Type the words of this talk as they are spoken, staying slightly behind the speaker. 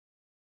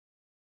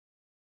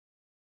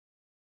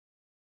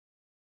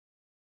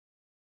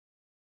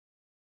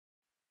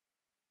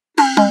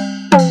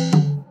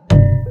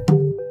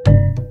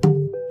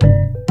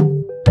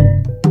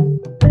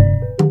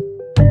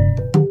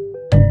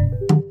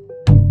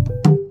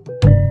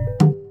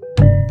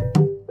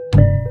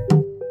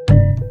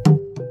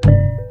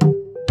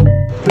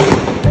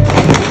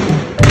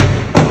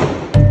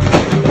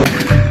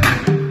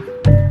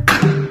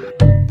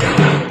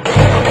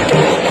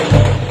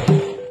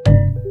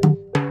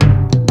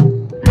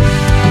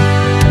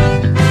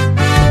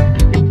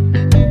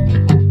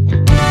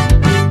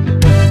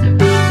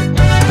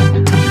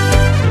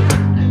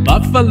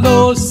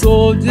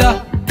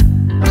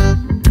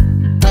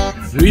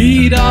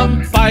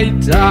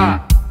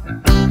fighter,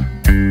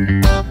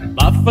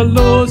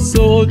 buffalo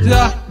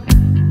soldier,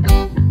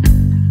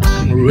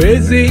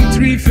 raising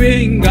three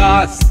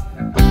fingers,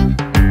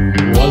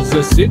 was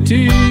a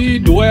city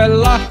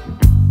dweller,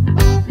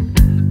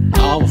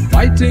 now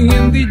fighting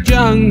in the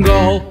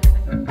jungle,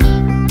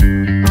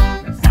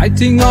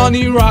 fighting on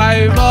a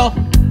rival,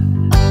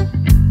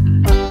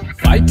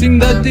 fighting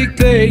the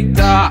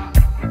dictator.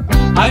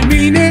 I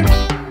mean it,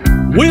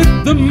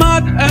 with the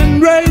mud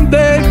and rain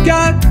they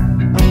got.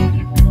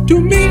 To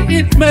me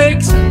it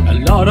makes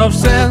a lot of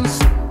sense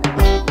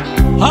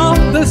how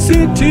the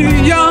city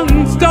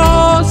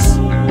youngsters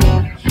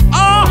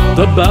are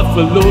the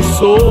buffalo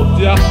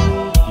soldier.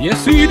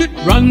 Yes, he did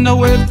run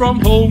away from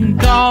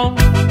hometown,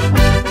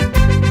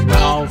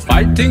 now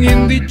fighting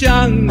in the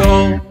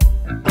jungle,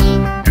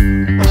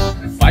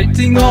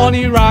 fighting on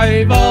a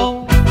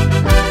rival,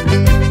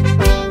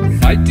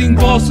 fighting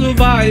for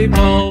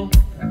survival.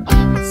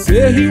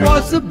 Say he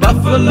was a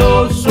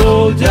buffalo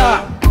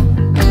soldier,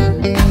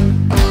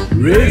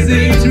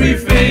 raising three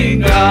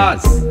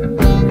fingers,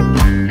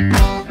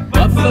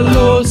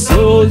 buffalo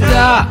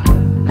soldier,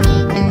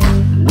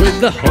 with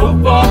the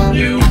hope of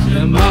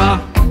Myanmar.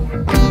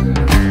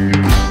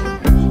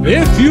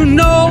 If you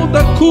know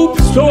the coup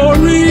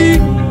story,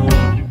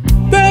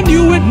 then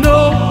you would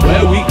know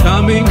where we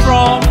coming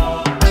from.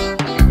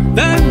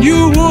 Then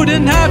you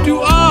wouldn't have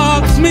to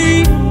ask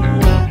me,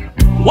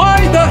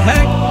 why the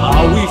heck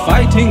are we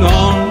fighting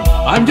on?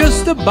 I'm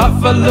just a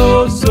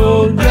buffalo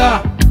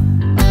soldier,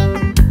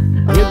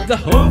 with the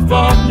hope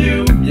of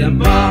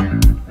Myanmar,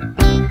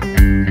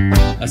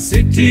 a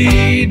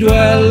city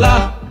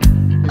dweller,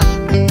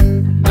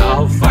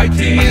 now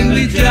fighting in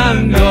the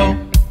jungle.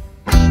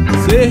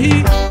 Say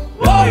he,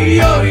 whoa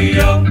yo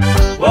yo,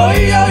 whoa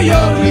yo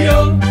yo yo,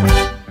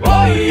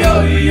 whoa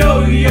yo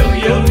yo yo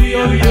yo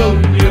yo yo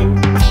yo,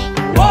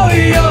 whoa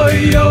yo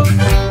yo,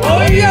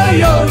 whoa yo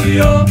yo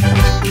yo,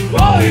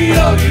 whoa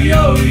yo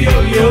yo yo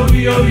yo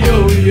yo yo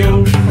yo.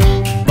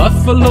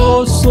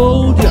 Buffalo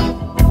soldier,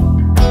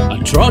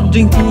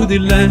 trotting through the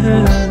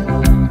land.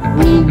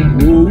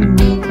 Ooh,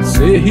 ooh.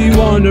 Say he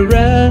want a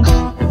rat,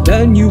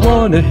 then you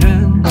want a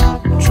hand.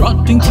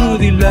 Trotting through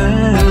the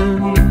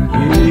land.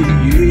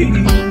 Yeah,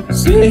 yeah.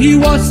 Say he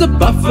was a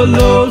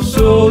buffalo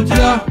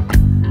soldier,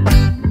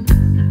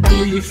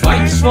 he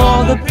fights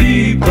for the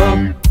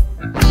people.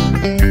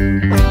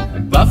 A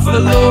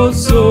buffalo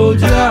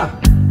soldier,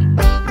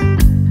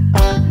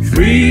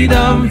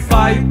 freedom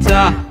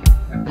fighter,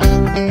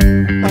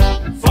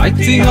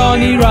 fighting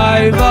on a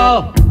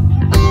rival,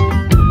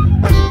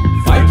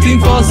 fighting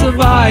for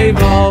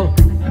survival,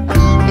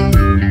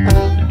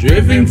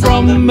 driven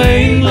from the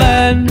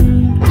mainland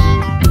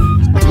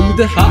to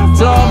the heart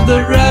of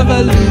the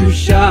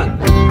revolution,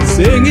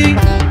 singing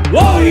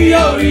whoa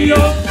yo yo,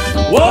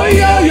 whoa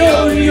yo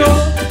yo yo,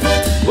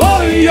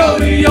 whoa yo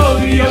yo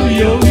yo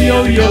yo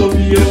yo yo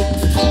yo,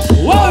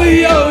 whoa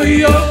yo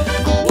yo,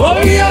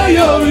 whoa yo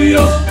yo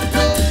yo,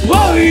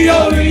 whoa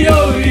yo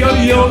yo yo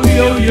yo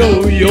yo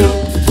yo yo.